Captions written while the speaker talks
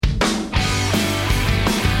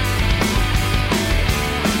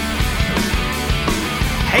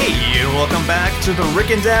welcome back to the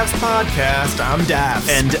Rick and Daffs podcast. I'm Daffs.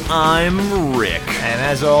 And I'm Rick. And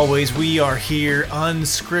as always, we are here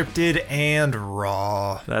unscripted and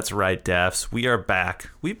raw. That's right, Daffs. We are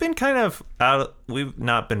back. We've been we've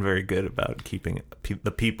not been very good about keeping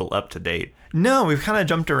the people up to date. No, we've kind of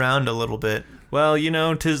jumped around a little bit. Well,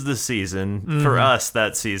 'tis the season. Mm-hmm. For us,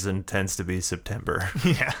 that season tends to be September.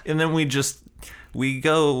 Yeah. And then we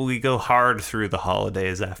go hard through the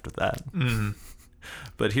holidays after that. Mm-hmm.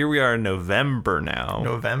 But here we are in November now.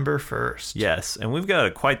 November 1st. Yes, and we've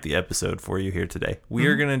got quite the episode for you here today. We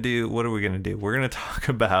are going to do, what are we going to do? We're going to talk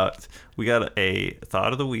about, we got a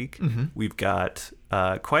thought of the week. Mm-hmm. We've got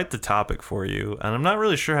quite the topic for you. And I'm not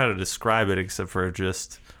really sure how to describe it except for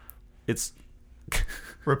it's...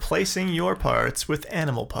 Replacing your parts with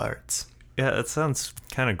animal parts. Yeah, that sounds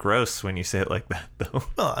kind of gross when you say it like that, though.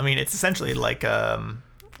 Well, I mean, it's essentially like...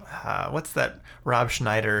 what's that Rob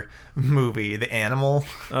Schneider movie, The Animal?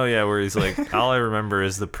 Oh, yeah, where he's like, all I remember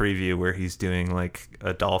is the preview where he's doing like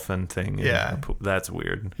a dolphin thing. Yeah. That's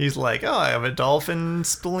weird. He's like, I have a dolphin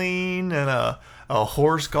spleen and a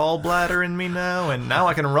horse gallbladder in me now, and now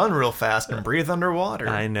I can run real fast and breathe underwater.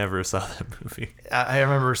 I never saw that movie. I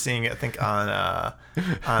remember seeing it, I think,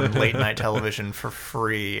 on late night television for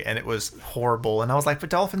free, and it was horrible. And I was like, but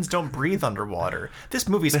dolphins don't breathe underwater. This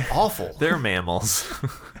movie's awful. They're mammals.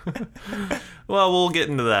 Well, we'll get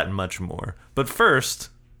into that and much more. But first,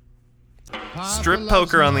 strip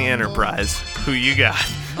poker on the Enterprise. Who you got?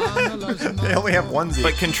 They only have one Z.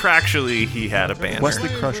 But contractually, he had a banner. Wesley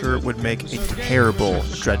Crusher would make a terrible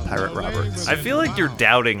Dread Pirate Roberts. I feel like you're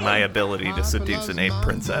doubting my ability to seduce an ape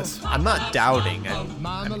princess. I'm not doubting.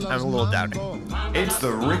 I'm a little doubting. It's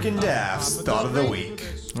the Rick and Daffs Thought of the Week.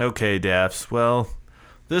 Okay, Daffs. Well,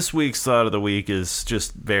 this week's Thought of the Week is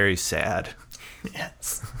just very sad.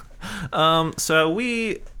 Yes. So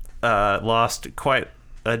we lost quite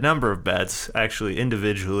a number of bets. Actually,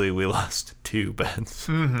 individually, we lost 2 bets.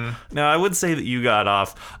 Mm-hmm. Now, I would say that you got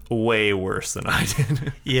off way worse than I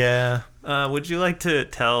did. Yeah. Would you like to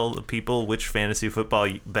tell the people which fantasy football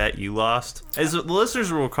bet you lost? As the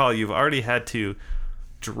listeners will recall, you've already had to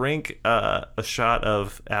drink a shot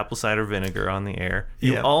of apple cider vinegar on the air.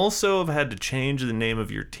 You also have had to change the name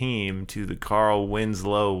of your team to the Carl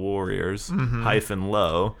Winslow Warriors,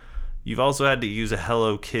 -low. You've also had to use a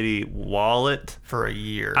Hello Kitty wallet. For a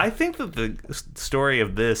year. I think that the story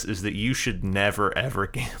of this is that you should never, ever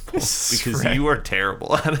gamble because right. you are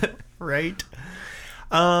terrible at it. Right?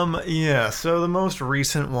 Yeah, so the most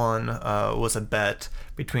recent one was a bet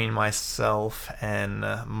between myself and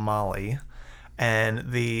Molly.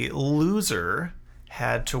 And the loser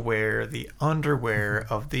had to wear the underwear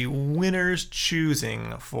of the winner's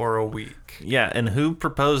choosing for a week. Yeah, and who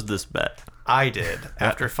proposed this bet? I did,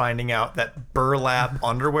 after finding out that burlap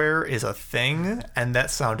underwear is a thing, and that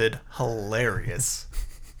sounded hilarious.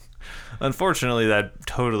 Unfortunately, that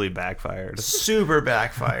totally backfired. Super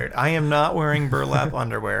backfired. I am not wearing burlap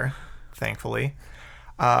underwear, thankfully.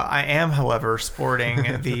 I am, however,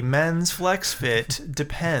 sporting the men's Flex Fit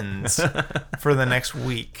Depends for the next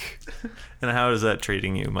week. And how is that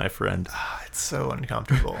treating you, my friend? It's so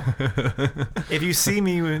uncomfortable. If you see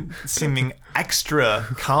me seeming extra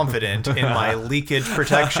confident in my leakage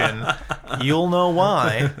protection, you'll know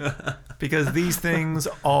why. Because these things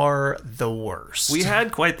are the worst. We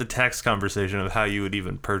had quite the text conversation of how you would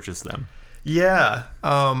even purchase them. Yeah,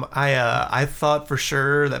 I thought for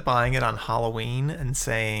sure that buying it on Halloween and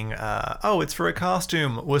saying, it's for a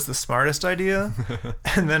costume was the smartest idea.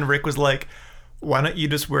 And then Rick was like, why don't you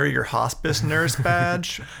just wear your hospice nurse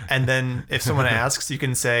badge? And then if someone asks, you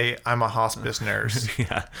can say, I'm a hospice nurse.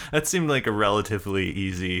 Yeah, that seemed like a relatively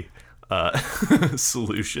easy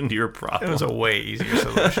solution to your problem. It was a way easier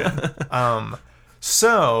solution.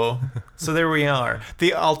 So there we are.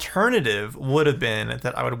 The alternative would have been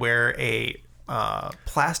that I would wear a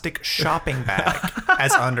plastic shopping bag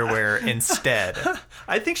as underwear instead.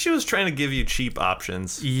 I think she was trying to give you cheap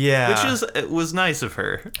options. Yeah. It was nice of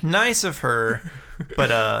her. Nice of her. But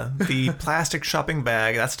the plastic shopping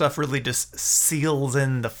bag, that stuff really just seals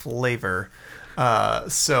in the flavor. I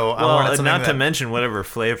wanted something not to mention whatever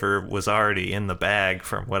flavor was already in the bag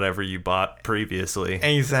from whatever you bought previously.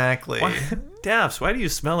 Exactly. Daffs, why do you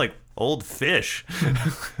smell like old fish?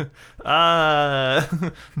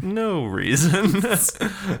 No reason.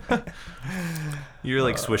 You're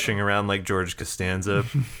like swishing around like George Costanza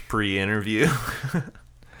pre-interview.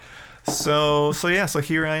 So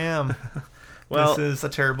here I am. Well, this is a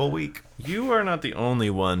terrible week. You are not the only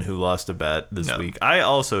one who lost a bet this week. I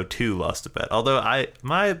also too lost a bet. Although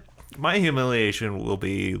my humiliation will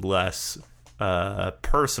be less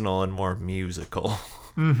personal and more musical.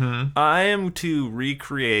 Mm-hmm. I am to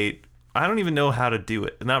recreate I don't even know how to do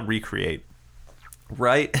it. Not recreate.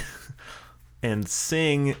 Write and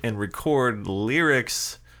sing and record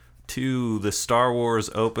lyrics to the Star Wars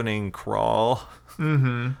opening crawl.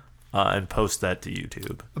 Mm-hmm. And post that to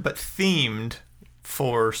YouTube. But themed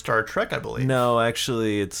for Star Trek, I believe. No,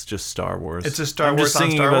 actually, it's just Star Wars. It's just Star I'm Wars just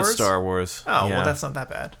singing on Star about Wars? Star Wars. Oh, Yeah. well, that's not that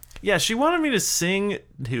bad. Yeah, she wanted me to sing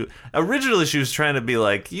to... Originally, she was trying to be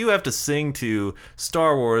like, you have to sing to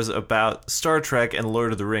Star Wars about Star Trek and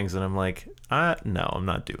Lord of the Rings. And I'm like, no, I'm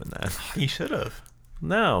not doing that. You should have.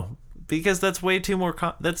 No, because that's way too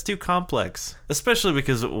that's too complex. Especially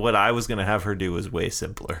because what I was going to have her do was way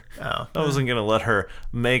simpler. Oh. I wasn't going to let her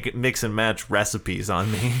mix and match recipes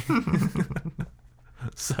on me.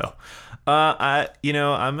 So, I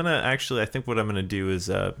think what I'm going to do is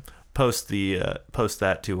post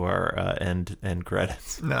that to our end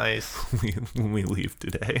credits. Nice. when we leave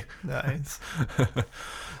today. Nice.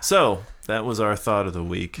 So, that was our thought of the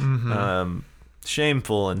week. Mm-hmm.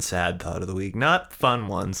 Shameful and sad thought of the week, not fun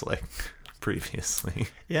ones like previously.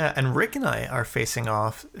 Yeah, and Rick and I are facing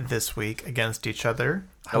off this week against each other.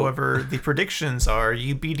 However, the predictions are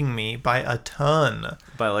you beating me by a ton.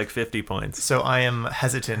 By like 50 points. So I am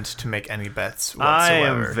hesitant to make any bets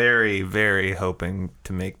whatsoever. I am very, very hoping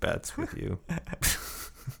to make bets with you.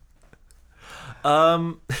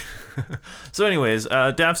 So anyways,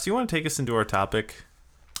 Daps, do you want to take us into our topic?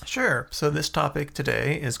 Sure. So this topic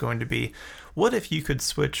today is going to be, what if you could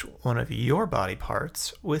switch one of your body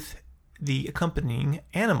parts with the accompanying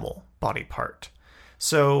animal body part?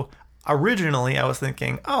 So originally I was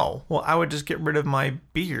thinking, oh, well, I would just get rid of my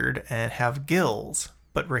beard and have gills.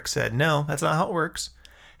 But Rick said, no, that's not how it works.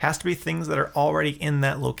 Has to be things that are already in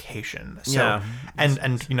that location. So, yeah.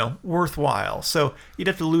 And worthwhile. So you'd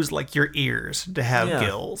have to lose like your ears to have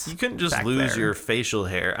gills. You couldn't just lose your facial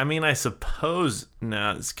hair. I mean, I suppose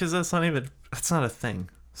no, it's because that's not a thing.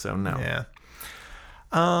 So no. Yeah.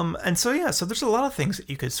 So there's a lot of things that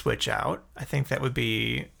you could switch out. I think that would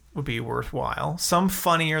be worthwhile. Some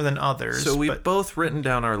funnier than others. So we've both written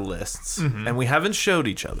down our lists, and we haven't showed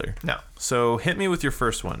each other. No. So hit me with your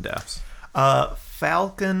first one, Daps.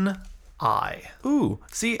 Falcon eye. Ooh,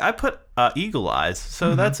 see, I put eagle eyes,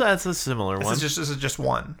 so that's a similar one. This is just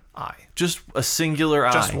one eye. Just a singular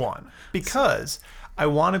eye. Just one. Because I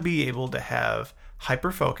want to be able to have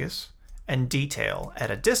hyperfocus and detail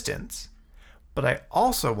at a distance, but I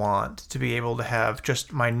also want to be able to have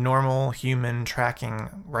just my normal human tracking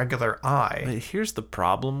regular eye. But here's the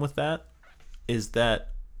problem with that, is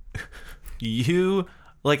that you...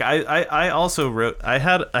 Like I also wrote, I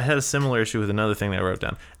had a similar issue with another thing that I wrote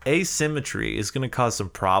down. Asymmetry is going to cause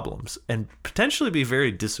some problems and potentially be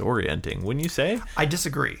very disorienting, wouldn't you say? I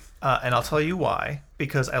disagree, and I'll tell you why.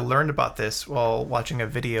 Because I learned about this while watching a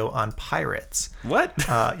video on pirates. What?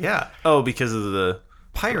 Yeah. Oh, because of the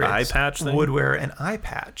Pirates eye patch thing? would wear an eye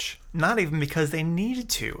patch. Not even because they needed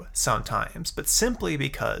to sometimes, but simply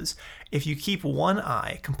because if you keep one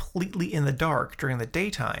eye completely in the dark during the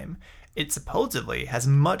daytime, it supposedly has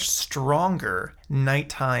much stronger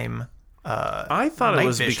nighttime I thought it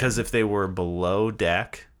was vision. because if they were below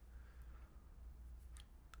deck,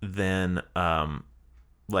 then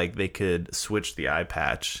like they could switch the eye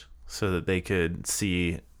patch so that they could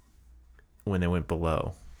see when they went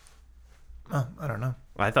below. Oh, I don't know.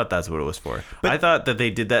 I thought that's what it was for. But I thought that they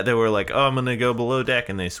did that. They were like, oh, I'm going to go below deck,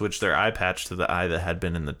 and they switched their eye patch to the eye that had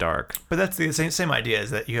been in the dark. But that's the same idea,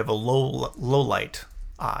 is that you have a low light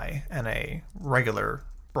eye and a regular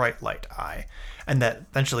bright light eye, and that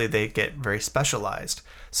eventually they get very specialized.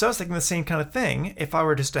 So I was thinking the same kind of thing. If I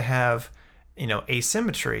were just to have,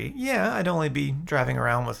 asymmetry, yeah, I'd only be driving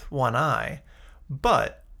around with one eye.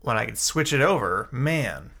 But when I could switch it over,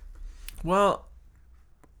 man. Well,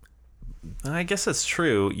 I guess that's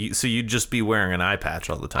true. So you'd just be wearing an eye patch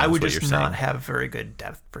all the time. I would is what just you're not saying. have very good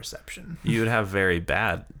depth perception. You would have very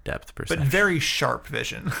bad depth But perception. very sharp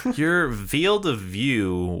vision. Your field of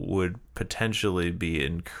view would potentially be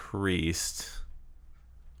increased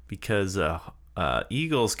because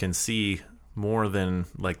eagles can see more than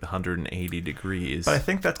like the 180 degrees. But I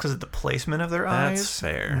think that's because of the placement of their eyes. That's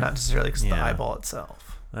fair. Not necessarily because of the Yeah. eyeball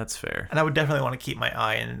itself. That's fair. And I would definitely want to keep my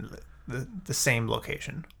eye in the same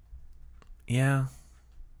location. Yeah.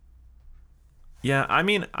 Yeah, I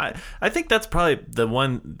mean, I think that's probably the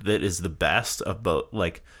one that is the best of both.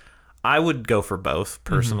 Like, I would go for both,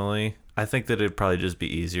 personally. I think that it'd probably just be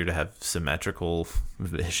easier to have symmetrical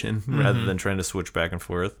vision rather than trying to switch back and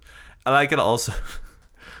forth. I could also...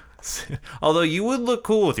 Although you would look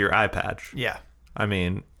cool with your eye patch. Yeah. I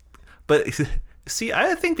mean, but... See,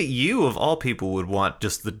 I think that you, of all people, would want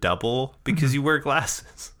just the double because you wear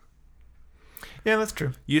glasses. Yeah, that's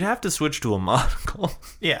true. You'd have to switch to a monocle,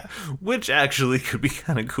 Yeah. which actually could be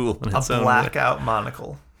kind of cool in A its own way. blackout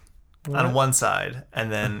monocle on one side,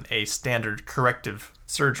 and then a standard corrective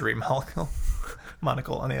surgery monocle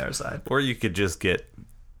on the other side. Or you could just get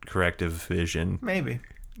corrective vision Maybe.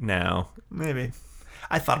 now. Maybe.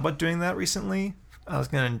 I thought about doing that recently. I was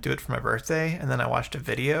going to do it for my birthday, and then I watched a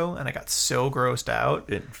video, and I got so grossed out.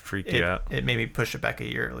 It freaked you out. It made me push it back a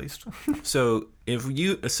year at least. So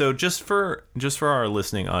just for our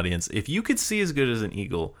listening audience, if you could see as good as an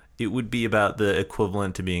eagle, it would be about the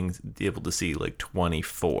equivalent to being able to see like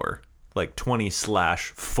 24, like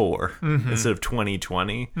 20/4 instead of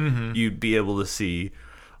 20/20. You'd be able to see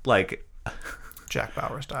like Jack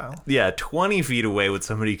Bauer style. 20 feet away what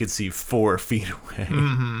somebody could see 4 feet away.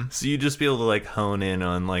 So you'd just be able to like hone in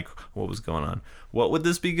on like what was going on. What would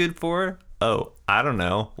this be good for? Oh, I don't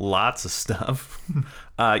know. Lots of stuff.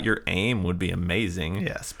 Your aim would be amazing.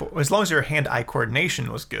 Yes, but as long as your hand-eye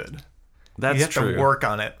coordination was good. That's you have true. to work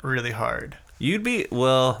on it really hard.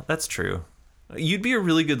 That's true. You'd be a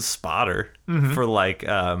really good spotter for like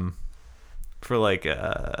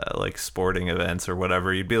sporting events or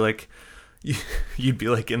whatever. You'd be like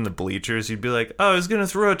in the bleachers. You'd be like, oh, he's gonna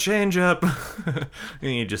throw a change up, and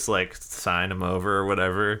you just like sign him over or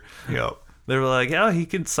whatever. Yep. They were like, oh, he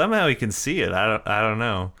can see it. I don't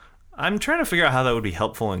know. I'm trying to figure out how that would be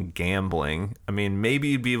helpful in gambling. I mean, maybe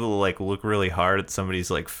you'd be able to like look really hard at somebody's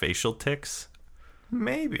like facial tics.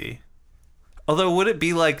 Maybe. Although, would it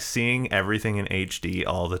be like seeing everything in HD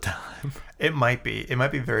all the time? It might be. It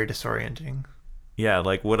might be very disorienting. Yeah,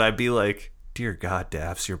 like would I be like, dear God,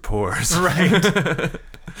 Daphs, your pores. Right.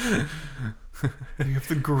 You have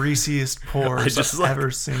the greasiest pores I've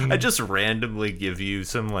ever seen. I just randomly give you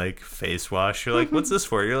some like face wash. You're like, what's this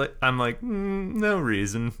for? You're like, I'm like, no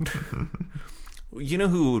reason. You know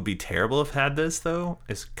who would be terrible if had this though?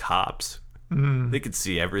 Is cops. They could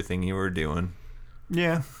see everything you were doing.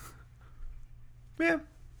 Yeah. Yeah.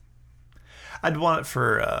 I'd want it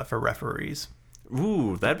for referees.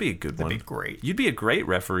 Ooh, that'd be a good one. That'd be great. You'd be a great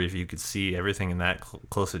referee if you could see everything in that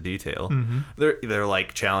close of detail. They're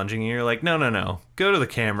like challenging you. You're like, no, go to the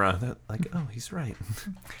camera. They're like, oh, he's right.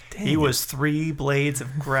 Dang He it. was 3 blades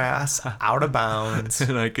of grass out of bounds.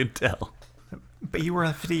 And I could tell. But you were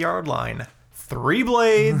on the 50-yard line. 3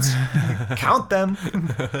 blades. Count them.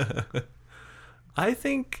 I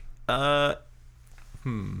think, that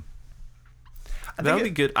think would be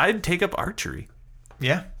good. I'd take up archery.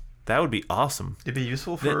 Yeah. That would be awesome. It'd be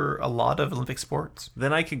useful for a lot of Olympic sports.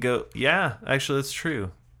 Then I could go, yeah, actually, that's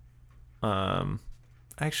true.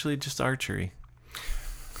 Actually, just archery.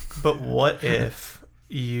 But what if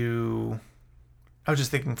I was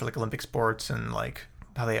just thinking for like Olympic sports and like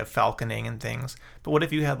how they have falconing and things. But what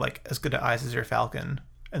if you had like as good eyes as your falcon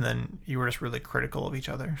and then you were just really critical of each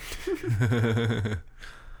other?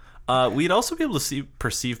 We'd also be able to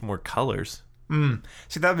perceive more colors.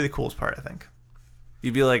 See, that would be the coolest part, I think.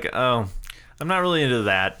 You'd be like, oh, I'm not really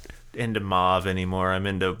into mauve anymore. I'm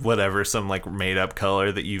into whatever, some like made up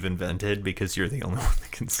color that you've invented because you're the only one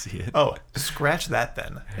that can see it. Oh, scratch that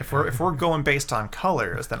then. If we're going based on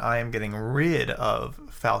colors, then I am getting rid of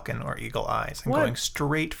falcon or eagle eyes. I'm going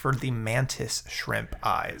straight for the mantis shrimp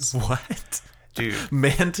eyes. What? Dude.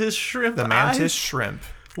 Mantis shrimp The mantis eyes? shrimp.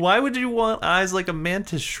 Why would you want eyes like a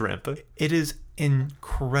mantis shrimp? It is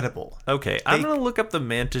incredible. Okay, I'm going to look up the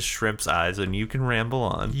mantis shrimp's eyes and you can ramble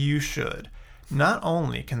on. You should. Not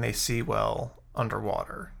only can they see well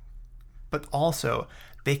underwater, but also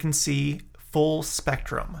they can see full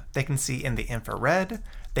spectrum. They can see in the infrared.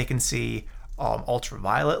 They can see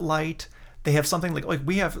ultraviolet light. They have something like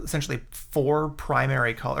we have essentially 3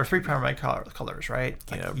 primary colors, right?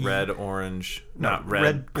 Like red, orange, not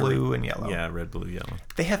red, blue, and yellow. Yeah, red, blue, yellow.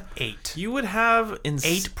 They have 8. You would have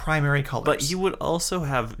 8 primary colors. But you would also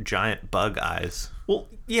have giant bug eyes. Well,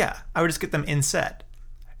 yeah, I would just get them inset.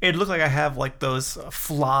 It'd look like I have like those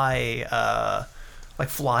fly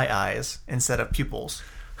eyes instead of pupils.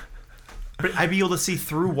 But I'd be able to see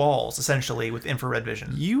through walls essentially with infrared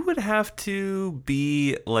vision. You would have to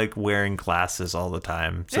be like wearing glasses all the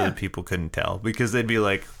time so that people couldn't tell because they'd be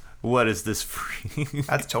like, "What is this free?"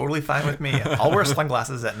 That's totally fine with me. I'll wear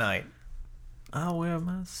sunglasses at night. I'll wear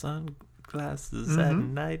my sunglasses at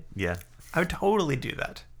night. Yeah, I would totally do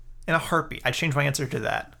that in a heartbeat. I'd change my answer to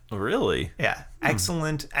that. Really? Yeah,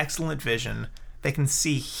 excellent vision. They can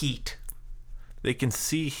see heat. They can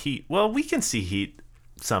see heat. Well, we can see heat.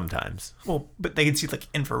 Sometimes. Well, but they can see like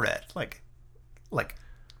infrared, like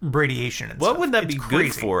radiation and what stuff. Would that it's be crazy.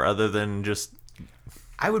 good for other than just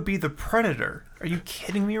I would be the predator. Are you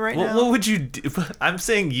kidding me right now? What would you do? I'm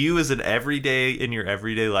saying you as in your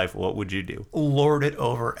everyday life, what would you do? Lord it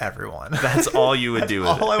over everyone. That's all you would do with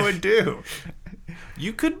all it. I would do.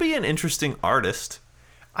 You could be an interesting artist.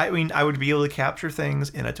 I mean, I would be able to capture things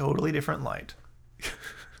in a totally different light.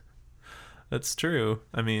 That's true.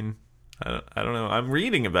 I mean, I don't know. I'm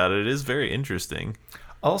reading about it. It is very interesting.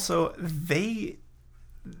 Also, they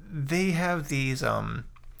have these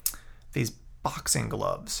boxing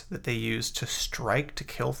gloves that they use to strike to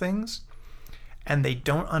kill things, and they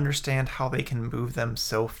don't understand how they can move them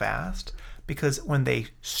so fast, because when they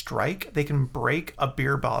strike, they can break a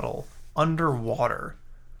beer bottle underwater.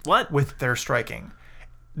 What? With their striking.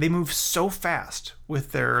 They move so fast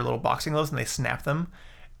with their little boxing gloves, and they snap them,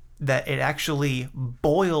 that it actually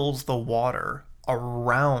boils the water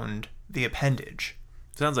around the appendage.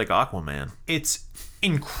 Sounds like Aquaman. It's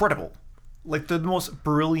incredible. Like the most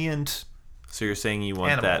brilliant. So you're saying you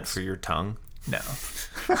want that for your tongue? No.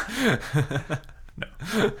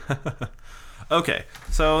 No. Okay,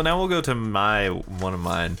 so now we'll go to one of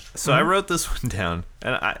mine. So I wrote this one down,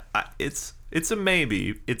 and I it's a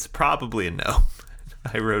maybe. It's probably a no.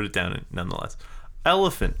 I wrote it down nonetheless.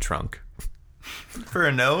 Elephant trunk. For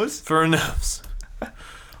a nose? For a nose.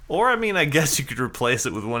 Or, I mean, I guess you could replace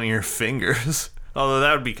it with one of your fingers. Although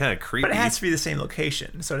that would be kind of creepy. But it has to be the same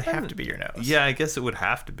location, so it'd have to be your nose. Yeah, I guess it would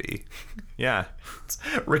have to be. Yeah. It's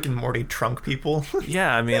Rick and Morty trunk people.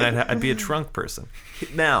 Yeah, I mean, I'd be a trunk person.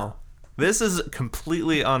 Now, this is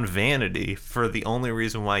completely on vanity for the only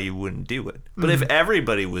reason why you wouldn't do it. But if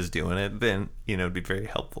everybody was doing it, then, it'd be very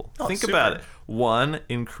helpful. Think about it. One,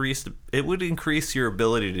 it would increase your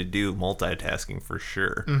ability to do multitasking for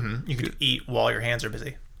sure. Mm-hmm. You could eat while your hands are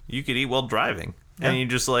busy. You could eat while driving. Yeah. And you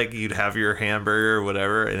just you'd have your hamburger or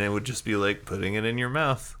whatever, and it would just be like putting it in your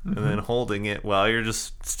mouth and then holding it while you're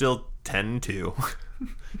just still 10-2.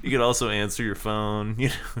 You could also answer your phone,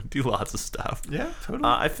 do lots of stuff. Yeah, totally.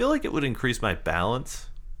 I feel like it would increase my balance.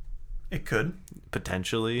 It could.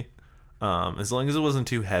 Potentially. As long as it wasn't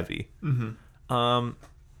too heavy. Mm-hmm.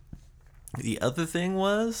 The other thing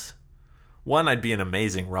was, one, I'd be an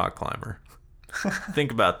amazing rock climber.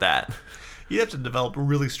 Think about that. You'd have to develop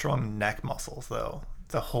really strong neck muscles, though,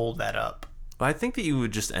 to hold that up. Well, I think that you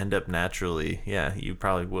would just end up naturally. Yeah, you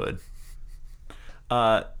probably would.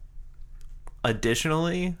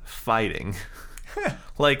 Additionally, fighting.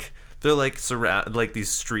 They're these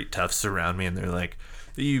street toughs surround me, and they're like,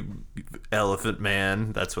 "You elephant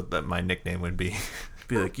man." That's what my nickname would be.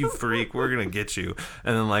 Be like, "You freak, we're gonna get you."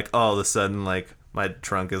 And then all of a sudden, my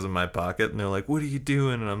trunk is in my pocket, and they're like, "What are you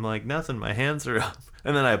doing?" And I'm like, "Nothing, my hands are up."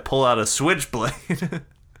 And then I pull out a switchblade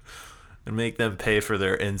and make them pay for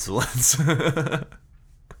their insolence.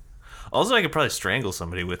 Also, I could probably strangle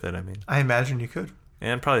somebody with it. I mean, I imagine you could.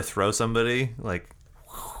 And probably throw somebody,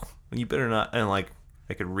 you better not, and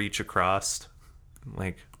I could reach across,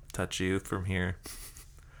 touch you from here.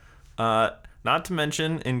 Not to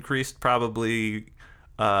mention increased probably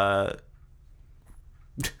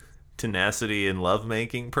tenacity in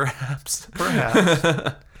lovemaking, perhaps.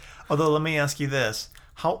 Perhaps. Although, let me ask you this.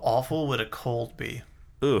 How awful would a cold be?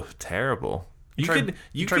 Ooh, terrible. You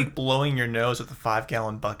could blowing your nose with a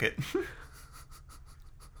 5-gallon bucket.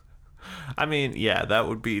 I mean, yeah, that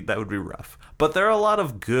would be rough. But there are a lot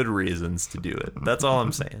of good reasons to do it. That's all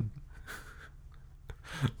I'm saying.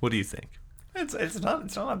 What do you think? It's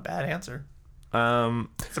not a bad answer.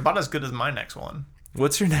 It's about as good as my next one.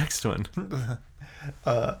 What's your next one?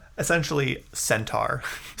 Essentially centaur.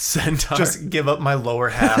 Centaur. Just give up my lower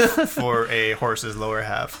half for a horse's lower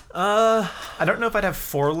half. I don't know if I'd have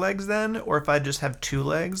 4 legs then, or if I'd just have 2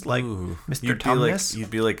 legs, like Mr. Tumnus.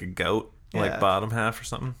 You'd be like a goat, bottom half or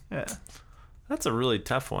something. Yeah. That's a really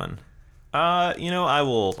tough one. I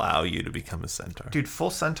will allow you to become a centaur. Dude,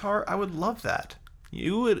 full centaur? I would love that.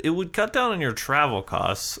 It would cut down on your travel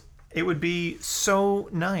costs. It would be so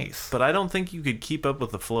nice. But I don't think you could keep up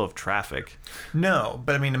with the flow of traffic. No,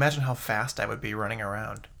 but I mean, imagine how fast I would be running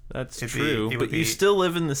around. That's true, but you still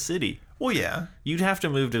live in the city. Well, yeah. You'd have to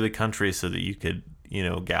move to the country so that you could,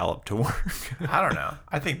 gallop to work. I don't know.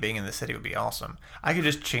 I think being in the city would be awesome. I could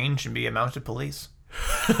just change and be a mounted police.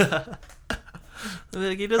 Are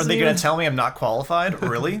they going to tell me I'm not qualified?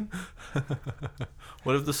 Really?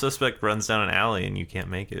 What if the suspect runs down an alley and you can't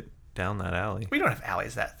make it down that alley? We don't have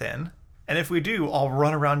alleys that thin. And if we do, I'll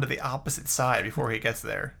run around to the opposite side before he gets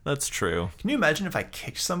there. That's true. Can you imagine if I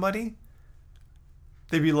kicked somebody?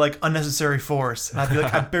 They'd be like, unnecessary force. And I'd be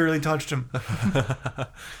like, I barely touched him.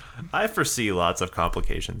 I foresee lots of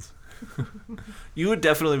complications. You would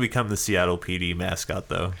definitely become the Seattle PD mascot,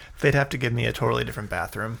 though. They'd have to give me a totally different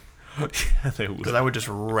bathroom. Yeah, they would. Because I would just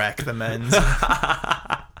wreck the men's.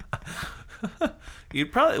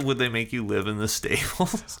 Would they make you live in the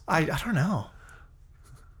stables? I don't know.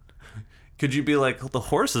 Could you be like, the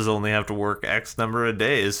horses only have to work X number of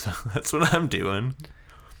days? That's what I'm doing.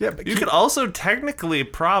 Yeah, but You could also technically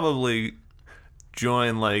probably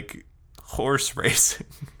join like horse racing.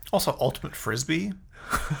 also ultimate frisbee.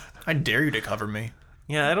 I dare you to cover me.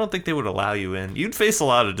 Yeah, I don't think they would allow you in. You'd face a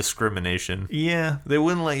lot of discrimination. Yeah, They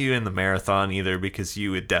wouldn't let you in the marathon either because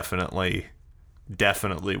you would definitely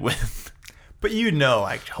win. but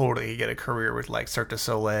I totally get a career with like Cirque du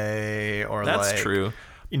Soleil or That's like true.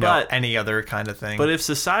 But any other kind of thing. But if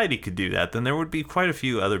society could do that, then there would be quite a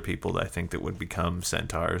few other people that I think that would become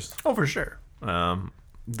centaurs. oh, for sure.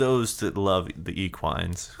 Those that love the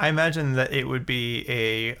equines. I imagine that it would be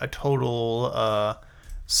a total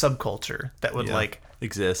subculture that would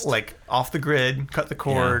Exist. like off the grid, cut the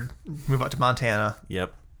cord, move out to Montana.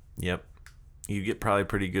 Yep. You get probably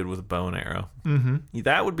pretty good with a bow and arrow. Mm-hmm.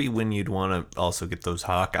 That would be when you'd want to also get those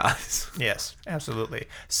hawk eyes. Yes, absolutely.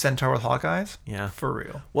 Centaur with hawk eyes? Yeah. For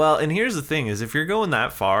real. Well, and here's the thing is if you're going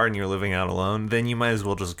that far and you're living out alone, then you might as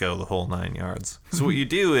well just go the whole 9 yards. So what you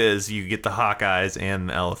do is you get the hawk eyes and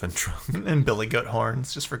the elephant trunk. And billy goat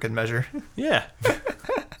horns, just for good measure. Yeah.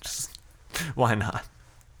 Why not?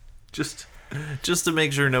 Just to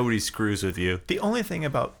make sure nobody screws with you. The only thing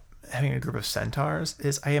about having a group of centaurs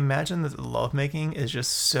is I imagine that the lovemaking is just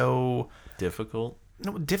so Difficult.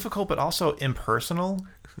 difficult, but also impersonal.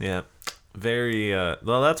 Yeah. Very,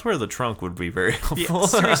 well, that's where the trunk would be very helpful. Yeah,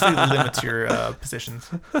 seriously limits your positions.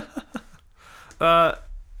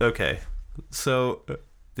 Okay. So,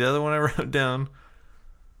 the other one I wrote down,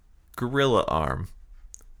 gorilla arm.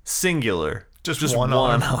 Singular. Just one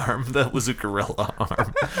one arm. That was a gorilla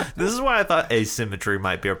arm. This is why I thought asymmetry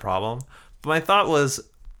might be a problem. But my thought was,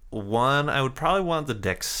 one, I would probably want the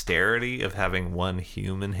dexterity of having one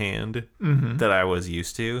human hand that I was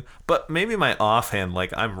used to. But maybe my offhand,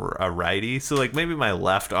 like I'm a righty, so like maybe my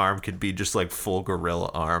left arm could be just like full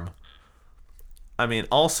gorilla arm. I mean,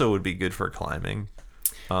 also would be good for climbing.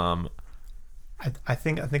 I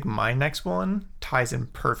think my next one ties in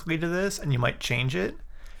perfectly to this, and you might change it.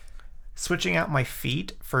 Switching out my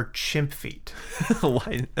feet for chimp feet.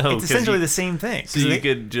 Why? Oh, It's essentially the same thing. So you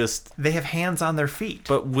could just. They have hands on their feet.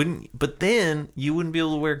 But then you wouldn't be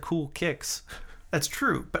able to wear cool kicks. That's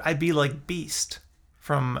true. But I'd be like Beast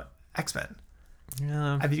from X-Men.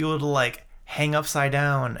 Yeah. I'd be able to like hang upside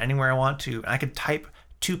down anywhere I want to. And I could type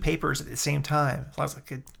 2 papers at the same time. As long as I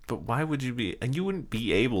could. But why would you be? And you wouldn't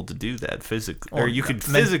be able to do that physically. Well, Or you could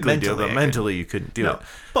physically do it, but mentally I mentally you couldn't do it.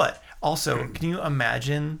 But also, can you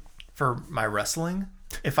imagine for my wrestling,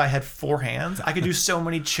 if I had 4 hands, I could do so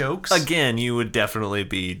many chokes. Again, you would definitely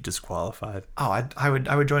be disqualified. Oh, I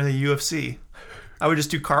would join the UFC. I would just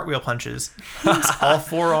do cartwheel punches. All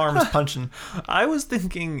 4 arms punching. I was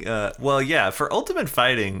thinking, well, yeah, for ultimate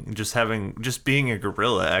fighting, just being a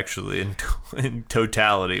gorilla actually in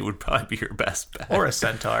totality would probably be your best bet. Or a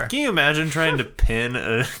centaur. Can you imagine trying to pin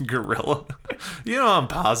a gorilla? You know how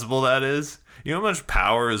impossible that is? You know how much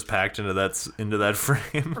power is packed into that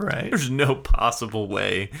frame? Right. There's no possible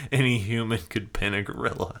way any human could pin a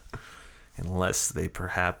gorilla. Unless they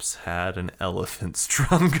perhaps had an elephant's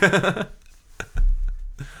trunk.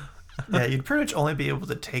 Yeah, you'd pretty much only be able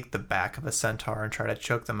to take the back of a centaur and try to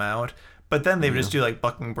choke them out. But then they would just do like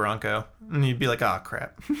bucking bronco. And you'd be like, oh,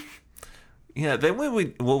 crap. Yeah, then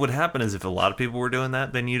what would happen is if a lot of people were doing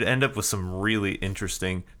that, then you'd end up with some really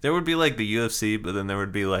interesting... There would be like the UFC, but then there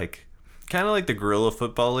would be like... Kind of like the Gorilla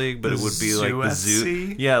Football League, but it would be like the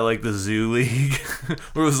zoo. Yeah, like the Zoo League.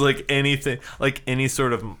 Where it was like anything, like any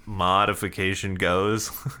sort of modification goes.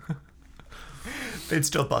 They'd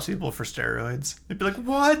still bust people for steroids. They'd be like,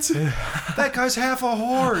 what? That guy's half a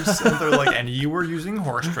horse. And they're like, and you were using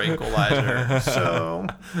horse tranquilizer. So.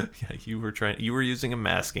 Yeah, you were using a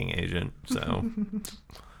masking agent. So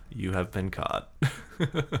you have been caught.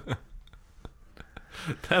 That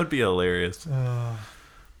would be hilarious.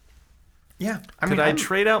 Yeah. Could I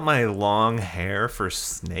trade out my long hair for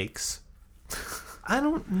snakes? I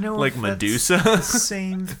don't know. Like if Medusa? that's the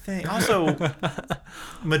same thing. Also,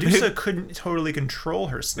 Medusa couldn't totally control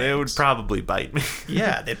her snakes. They would probably bite me.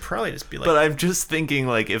 Yeah, they'd probably just be like... But I'm just thinking,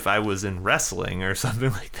 like, if I was in wrestling or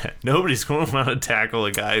something like that, nobody's going to want to tackle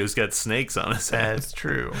a guy who's got snakes on his head. That's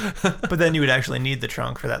true. But then you would actually need the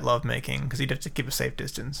trunk for that lovemaking, because you'd have to keep a safe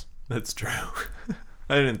distance. That's true.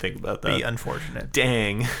 I didn't think about that. Be unfortunate.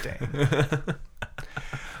 Dang.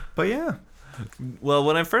 But yeah. Well,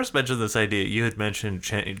 when I first mentioned this idea, you had mentioned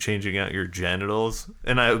changing out your genitals,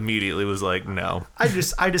 and I immediately was like, no. I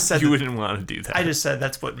just said You wouldn't want to do that. I just said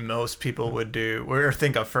that's what most people would do or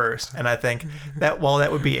think of first, and I think that while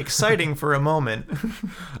that would be exciting for a moment,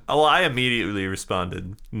 Well, I immediately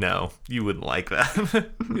responded, no, you wouldn't like that.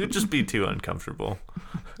 It would just be too uncomfortable.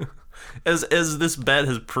 As this bet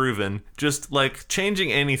has proven, just like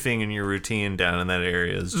changing anything in your routine down in that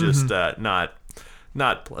area is just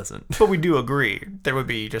not pleasant. but we do agree there would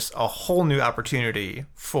be just a whole new opportunity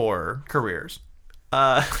for careers.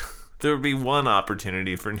 There would be one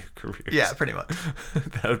opportunity for new careers. Yeah, pretty much.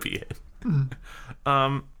 That would be it.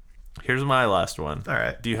 Here's my last one. All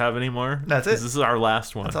right. Do you have any more? That's it. This is our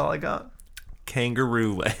last one. That's all I got.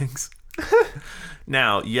 Kangaroo legs.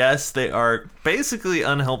 Now, yes, they are basically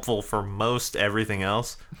unhelpful for most everything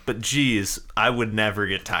else, but geez, I would never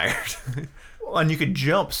get tired. And you could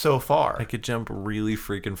jump so far. I could jump really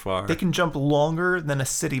freaking far. They can jump longer than a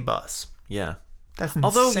city bus. Yeah. That's insane.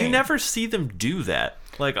 Although you never see them do that,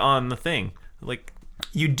 like on the thing. Like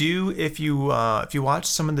You do if you watch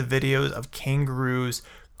some of the videos of kangaroos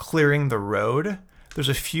clearing the road. There's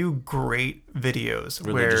a few great videos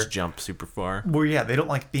where they just jump super far. where they don't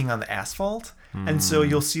like being on the asphalt, and so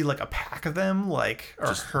you'll see like a pack of them, like or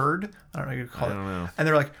a herd. I don't know what you call it. know. And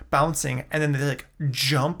they're like bouncing, and then they like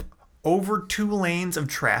jump over 2 lanes of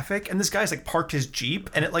traffic, and this guy's like parked his Jeep,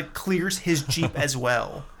 and it like clears his Jeep as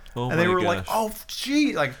well. Oh and they my were like, gosh. "Oh,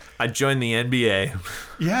 gee!" Like, I joined the NBA.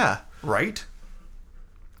 yeah, right.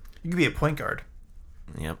 You could be a point guard.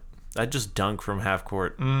 Yep. I just dunk from half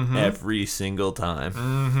court every single time.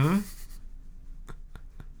 Mm-hmm.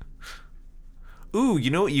 Ooh, you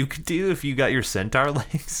know what you could do if you got your centaur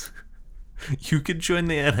legs? You could join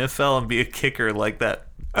the NFL and be a kicker like that.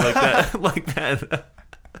 Like that. Like that.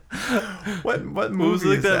 What It movie was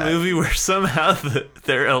like is that movie where somehow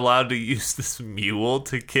they're allowed to use this mule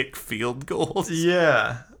to kick field goals.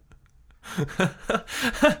 Yeah.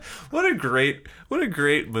 What a great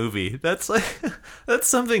movie. That's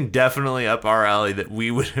something definitely up our alley that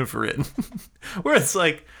we would have written. Where it's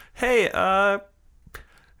like, hey, I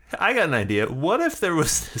got an idea. What if there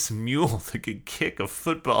was this mule that could kick a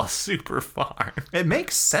football super far? It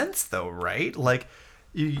makes sense though, right? Like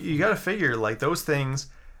you got to figure like those things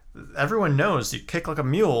everyone knows you kick like a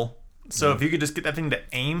mule. So if you could just get that thing to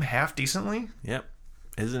aim half decently, Yep.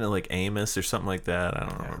 Isn't it like Amos or something like that? I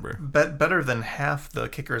don't remember. better than half the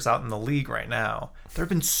kickers out in the league right now. There have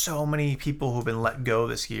been so many people who've been let go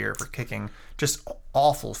this year for kicking just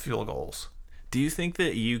awful field goals. Do you think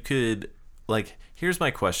that you could, like, here's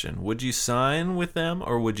my question. Would you sign with them,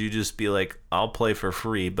 or would you just be like, I'll play for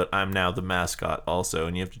free, but I'm now the mascot also,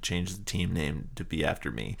 and you have to change the team name to be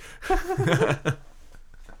after me?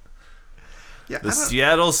 Yeah, The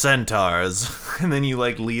Seattle Centaurs. And then you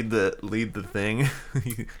like lead the thing.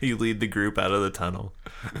 You lead the group out of the tunnel.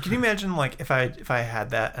 Can you imagine like if I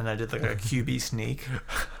had that and I did like a QB sneak,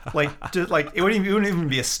 like it wouldn't even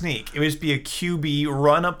be a sneak. It would just be a QB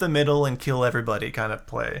run up the middle and kill everybody kind of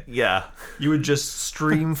play. Yeah. You would just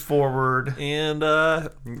stream forward.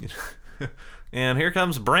 And here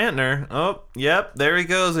comes Brantner. Oh, yep, there he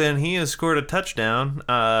goes, and he has scored a touchdown.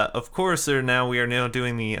 Of course, we are now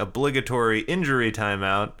doing the obligatory injury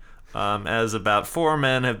timeout, as about 4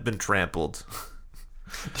 men have been trampled,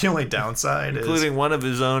 The only downside including one of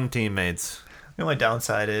his own teammates.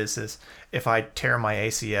 is if I tear my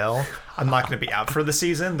ACL, I'm not going to be out for the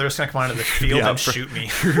season. They're just going to come onto the field and shoot me.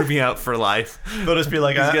 You're gonna be out for life. They'll just be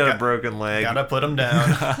like, He's got a broken leg. Gotta put him down.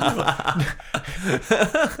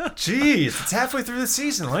 Jeez, it's halfway through the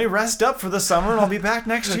season. Let me rest up for the summer and I'll be back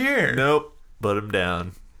next year. Nope, put him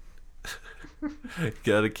down.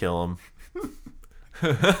 Gotta kill him.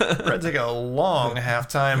 We're going to take a long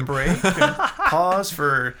halftime break and pause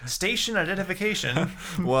for station identification.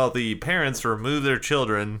 While the parents remove their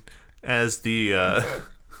children as the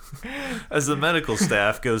medical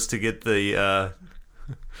staff goes to get the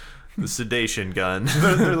sedation gun.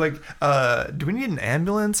 They're like, do we need an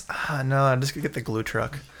ambulance? No, I'm just going to get the glue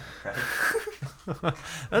truck.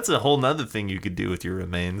 That's a whole nother thing you could do with your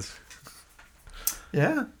remains.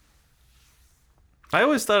 Yeah. I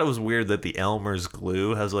always thought it was weird that the Elmer's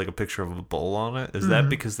glue has like a picture of a bowl on it. Is that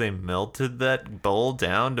because they melted that bowl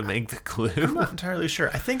down to make the glue? I'm not entirely sure.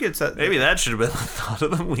 I think it's that. Maybe that should have been the thought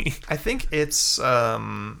of the week. I think it's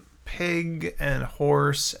pig and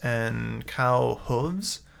horse and cow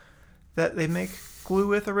hooves that they make glue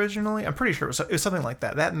with originally. I'm pretty sure it was something like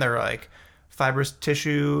that. That and their like fibrous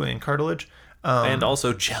tissue and cartilage. And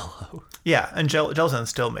also Jell-O. Yeah, and gelatin's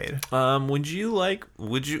still made. Would you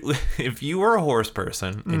if you were a horse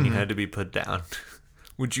person and you had to be put down,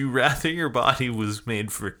 Would you rather your body was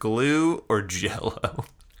made for glue or Jello?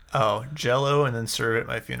 Oh, Jello, and then serve it at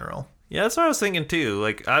my funeral. Yeah, that's what I was thinking too.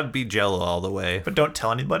 Like, I'd be Jello all the way. But don't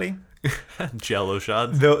tell anybody. Jello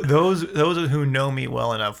shots. Those who know me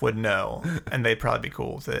well enough would know, and they'd probably be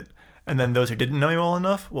cool with it. And then those who didn't know me well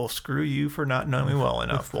enough, well, screw you for not knowing me well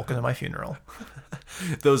enough. Welcome to my funeral.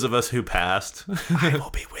 Those of us who passed. I will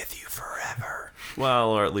be with you forever. Well,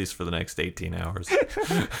 or at least for the next 18 hours.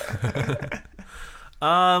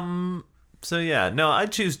 So yeah, no,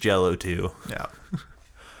 I'd choose Jello too. Yeah.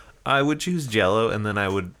 I would choose Jello, and then I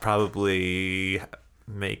would probably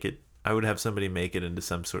I would have somebody make it into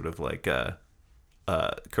some sort of like a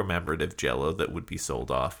commemorative Jello that would be sold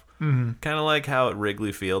off. Mm-hmm. Kind of like how at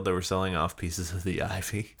Wrigley Field they were selling off pieces of the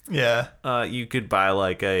ivy. Yeah. You could buy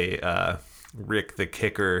like a Rick the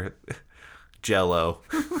Kicker Jello.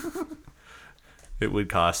 It would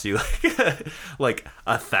cost you like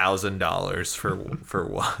 $1,000 for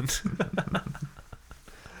one.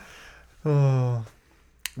 Oh.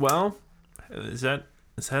 Well, is that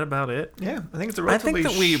about it? Yeah, I think it's a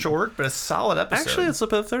relatively short but a solid episode. Actually, it's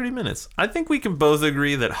about 30 minutes. I think we can both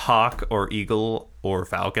agree that hawk or eagle or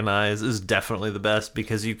falcon eyes is definitely the best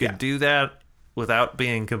because you could do that without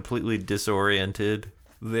being completely disoriented.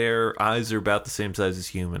 Their eyes are about the same size as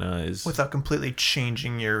human eyes. Without completely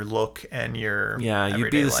changing your look and your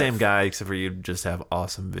you'd be the life. same guy except for you'd just have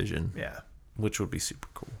awesome vision. Yeah. Which would be super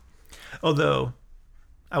cool. Although,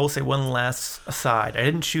 I will say one last aside. I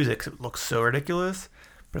didn't choose it because it looks so ridiculous.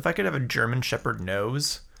 But if I could have a German Shepherd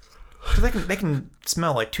nose, because they can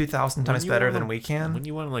smell like 2,000 times better than we can. Wouldn't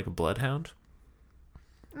you want like a bloodhound?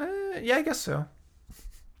 Yeah, I guess so.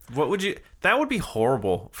 What would you... That would be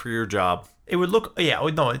horrible for your job. It would look... Yeah,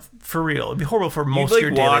 no, it's for real. It'd be horrible for most of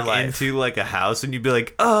your daily life. You'd walk into like a house and you'd be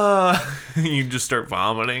like, you'd just start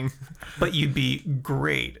vomiting. But you'd be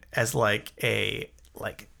great as like a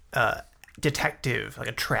detective, like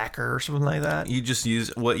a tracker or something like that. You just use...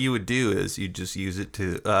 What you would do is you just use it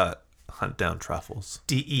to hunt down truffles.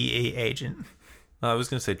 DEA agent. I was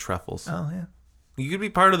going to say truffles. Oh, yeah. You could be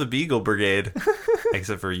part of the Beagle Brigade.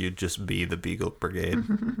 Except for you'd just be the Beagle Brigade.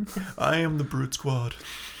 I am the Brute Squad.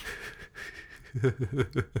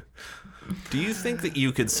 Do you think that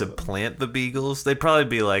you could supplant the Beagles? They'd probably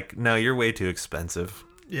be like, no, you're way too expensive.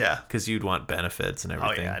 Yeah. Because you'd want benefits and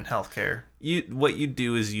everything. Oh, yeah, and healthcare. What you'd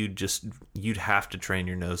do is you'd have to train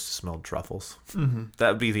your nose to smell truffles. Mm-hmm. That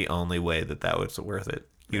would be the only way that was worth it.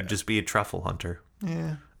 You'd just be a truffle hunter.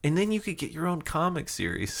 Yeah. And then you could get your own comic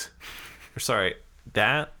series. Or sorry,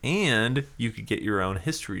 that, and you could get your own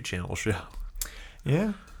History Channel show.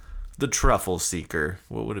 Yeah. The Truffle Seeker.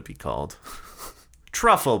 What would it be called?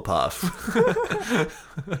 Truffle Puff.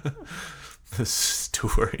 The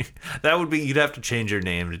story. That would be, you'd have to change your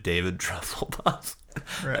name to David Truffle Puff.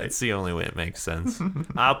 Right. It's the only way it makes sense.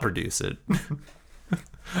 I'll produce it.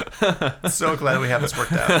 So glad we have this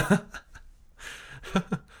worked out.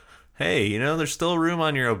 Hey, there's still room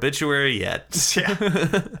on your obituary yet.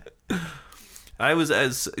 Yeah. I was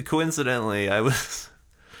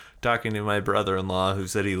talking to my brother-in-law who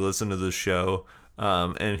said he listened to the show,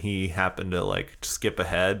 and he happened to like skip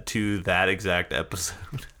ahead to that exact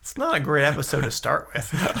episode. It's not a great episode to start with.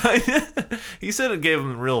 He said it gave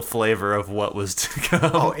him real flavor of what was to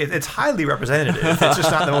come. Oh, it's highly representative. It's just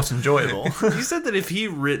not the most enjoyable. He said that if he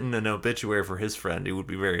written an obituary for his friend, he would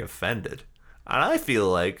be very offended. And I feel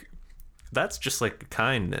like that's just like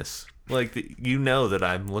kindness. Like, that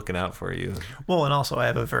I'm looking out for you. Well, and also I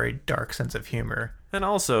have a very dark sense of humor. And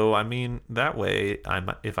also, I mean, that way,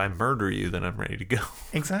 if I murder you, then I'm ready to go.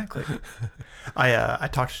 Exactly. I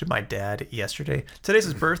talked to my dad yesterday. Today's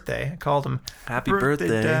his birthday. I called him Happy birthday,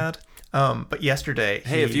 Dad. But yesterday,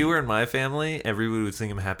 hey, if you were in my family, everybody would sing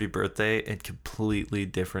him happy birthday in completely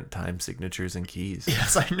different time signatures and keys.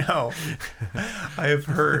 Yes, I know. I have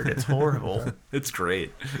heard. It's horrible. It's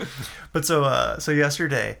great. But so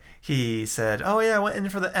yesterday he said, "Oh yeah, I went in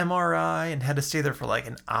for the MRI and had to stay there for like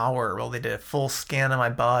an hour while they did a full scan of my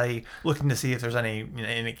body, looking to see if there's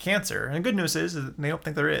any cancer." And the good news is they don't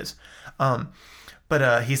think there is.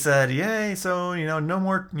 But he said, "Yay! So no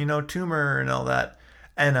more tumor and all that."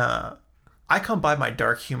 And I come by my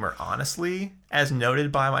dark humor honestly, as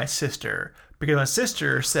noted by my sister, because my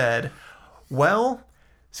sister said, well,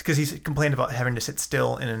 because he complained about having to sit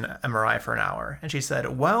still in an MRI for an hour. And she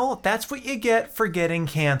said, well, that's what you get for getting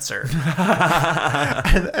cancer.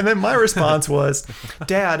 and then my response was,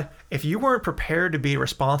 Dad, if you weren't prepared to be a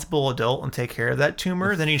responsible adult and take care of that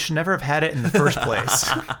tumor, then you should never have had it in the first place.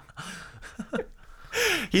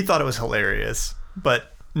 He thought it was hilarious,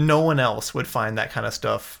 but no one else would find that kind of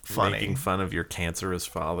stuff funny. Making fun of your cancerous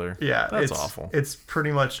father. Yeah, that's awful. It's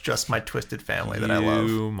pretty much just my twisted family that I love.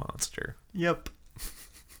 You monster. Yep.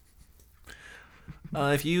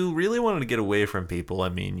 If you really wanted to get away from people, I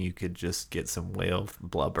mean, you could just get some whale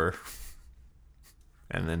blubber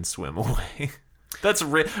and then swim away. That's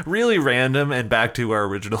really random and back to our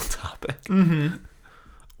original topic. Mm-hmm.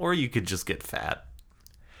 Or you could just get fat.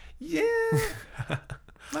 Yeah.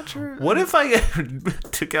 Not sure. What if I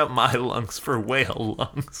took out my lungs for whale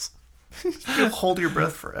lungs? You'll hold your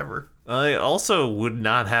breath forever. I also would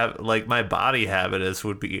not have, like, my body habitus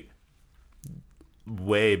would be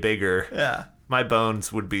way bigger. Yeah. My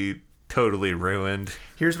bones would be totally ruined.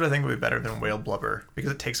 Here's what I think would be better than whale blubber,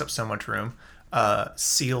 because it takes up so much room.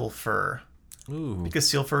 Seal fur. Ooh. Because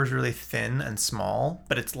seal fur is really thin and small,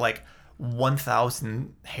 but it's like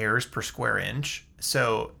 1,000 hairs per square inch.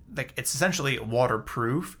 So like it's essentially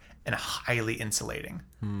waterproof and highly insulating.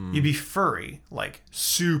 You'd be furry, like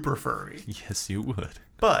super furry. Yes, you would.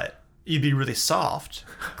 But you'd be really soft,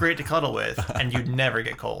 great to cuddle with, and you'd never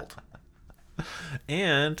get cold.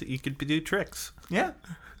 And you could do tricks. Yeah.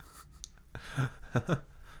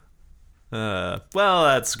 Well,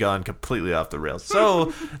 that's gone completely off the rails.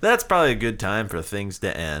 So that's probably a good time for things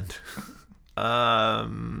to end.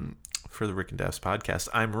 For the Rick and Daphs podcast,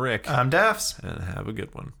 I'm Rick. I'm Daphs. And have a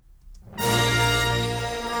good one.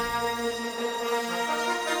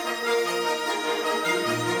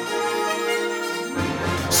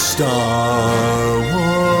 Star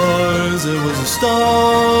Wars, it was a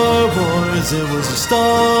Star Wars, it was a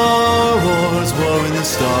Star Wars, War in the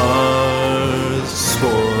Stars.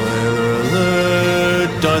 Spoiler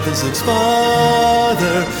alert, Darth is Luke's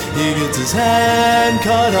father, he gets his hand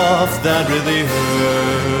cut off, that really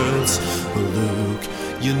hurts. Luke,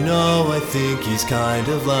 you know I think he's kind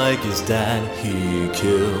of like his dad, he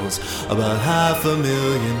kills about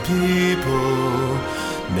 500,000 people.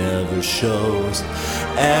 Never shows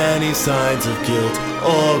any signs of guilt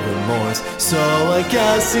or remorse, so I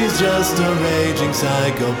guess he's just a raging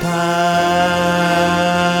psychopath.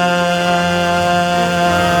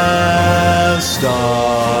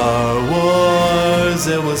 Star Wars,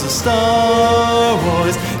 it was a Star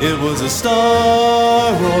Wars, it was a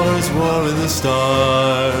Star Wars, War in the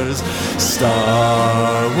Stars.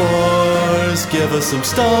 Star Wars, give us some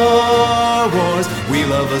Star Wars, we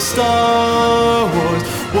love a Star Wars,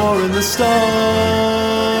 War in the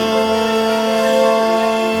Stars.